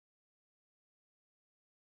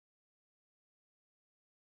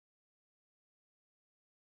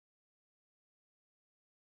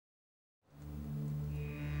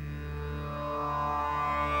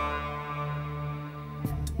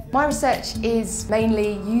My research is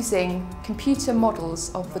mainly using computer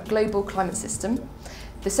models of the global climate system,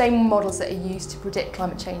 the same models that are used to predict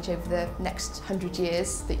climate change over the next 100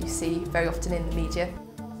 years that you see very often in the media,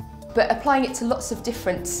 but applying it to lots of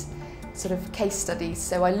different sort of case studies.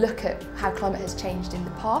 So I look at how climate has changed in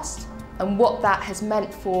the past and what that has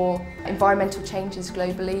meant for environmental changes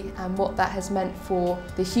globally and what that has meant for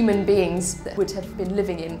the human beings that would have been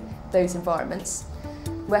living in those environments.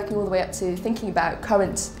 Working all the way up to thinking about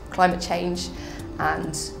current climate change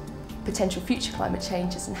and potential future climate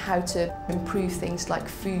changes and how to improve things like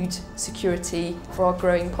food security for our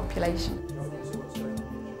growing population.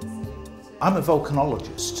 I'm a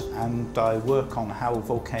volcanologist and I work on how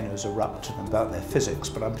volcanoes erupt and about their physics,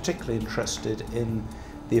 but I'm particularly interested in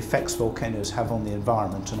the effects volcanoes have on the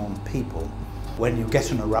environment and on people. When you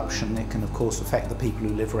get an eruption, it can of course affect the people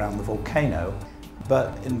who live around the volcano,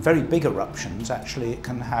 but in very big eruptions actually it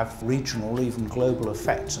can have regional or even global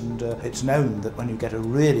effects, and it's known that when you get a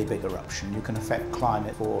really big eruption you can affect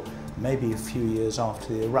climate for maybe a few years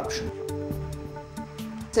after the eruption.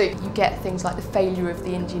 So you get things like the failure of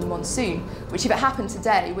the Indian monsoon, which if it happened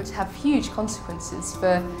today would have huge consequences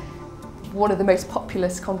for one of the most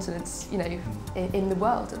populous continents, in the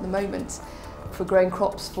world at the moment, for growing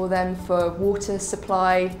crops for them, for water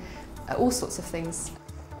supply, all sorts of things.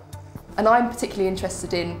 And I'm particularly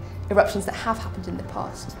interested in eruptions that have happened in the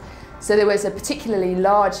past. So there was a particularly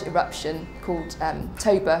large eruption called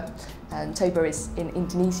Toba, and Toba is in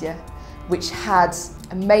Indonesia, which had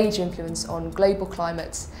a major influence on global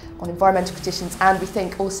climate, on environmental conditions, and we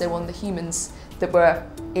think also on the humans that were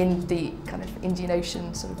in the kind of Indian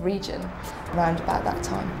Ocean sort of region around about that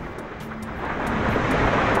time.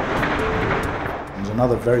 And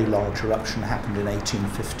another very large eruption happened in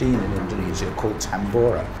 1815 in Indonesia called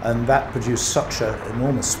Tambora, and that produced such an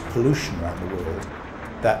enormous pollution around the world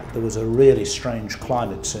that there was a really strange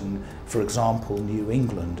climate in, for example, New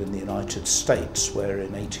England in the United States, where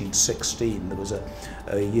in 1816 there was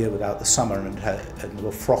a year without the summer and there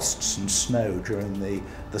were frosts and snow during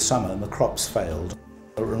the summer and the crops failed.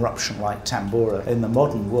 An eruption like Tambora in the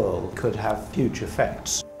modern world could have huge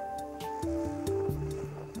effects.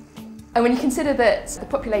 And when you consider that the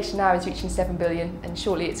population now is reaching 7 billion and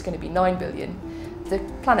shortly it's going to be 9 billion, the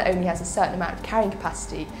planet only has a certain amount of carrying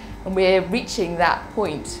capacity, and we're reaching that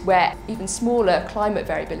point where even smaller climate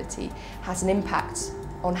variability has an impact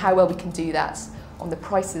on how well we can do that, on the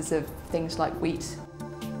prices of things like wheat.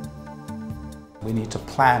 We need to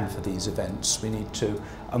plan for these events, we need to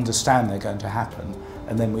understand they're going to happen,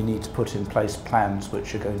 and then we need to put in place plans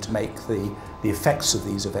which are going to make the effects of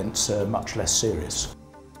these events much less serious.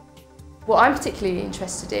 What I'm particularly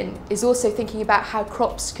interested in is also thinking about how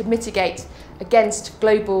crops could mitigate against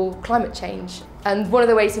global climate change. And one of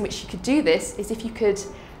the ways in which you could do this is if you could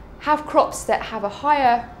have crops that have a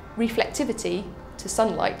higher reflectivity to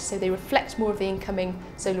sunlight, so they reflect more of the incoming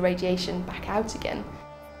solar radiation back out again.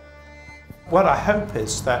 What I hope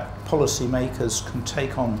is that policymakers can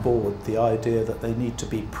take on board the idea that they need to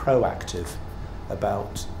be proactive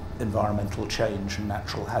about environmental change and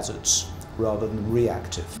natural hazards rather than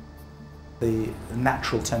reactive. The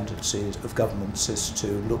natural tendency of governments is to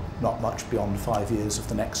look not much beyond 5 years of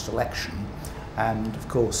the next election, and of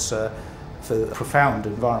course for profound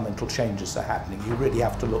environmental changes that are happening you really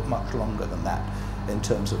have to look much longer than that in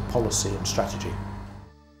terms of policy and strategy.